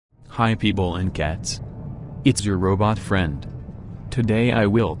Hi people and cats. It's your robot friend. Today I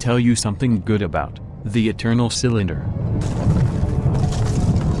will tell you something good about the eternal cylinder.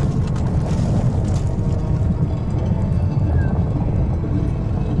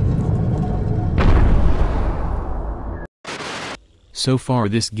 So far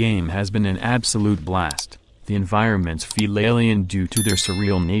this game has been an absolute blast. The environments feel alien due to their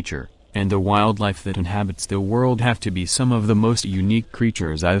surreal nature, and the wildlife that inhabits the world have to be some of the most unique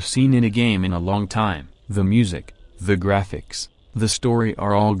creatures I've seen in a game in a long time. The music, the graphics, the story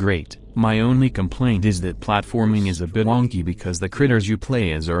are all great. My only complaint is that platforming is a bit wonky because the critters you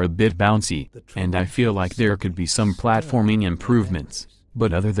play as are a bit bouncy, and I feel like there could be some platforming improvements.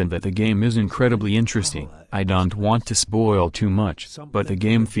 But other than that the game is incredibly interesting. I don't want to spoil too much, but the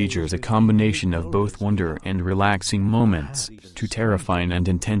game features a combination of both wonder and relaxing moments, too terrifying and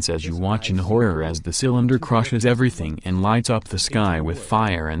intense as you watch in horror as the cylinder crushes everything and lights up the sky with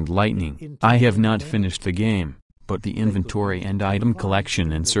fire and lightning. I have not finished the game, but the inventory and item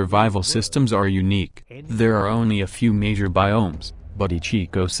collection and survival systems are unique. There are only a few major biomes, but each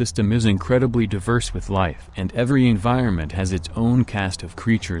ecosystem is incredibly diverse with life, and every environment has its own cast of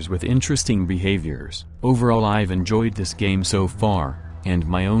creatures with interesting behaviors. Overall I've enjoyed this game so far, and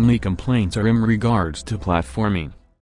my only complaints are in regards to platforming.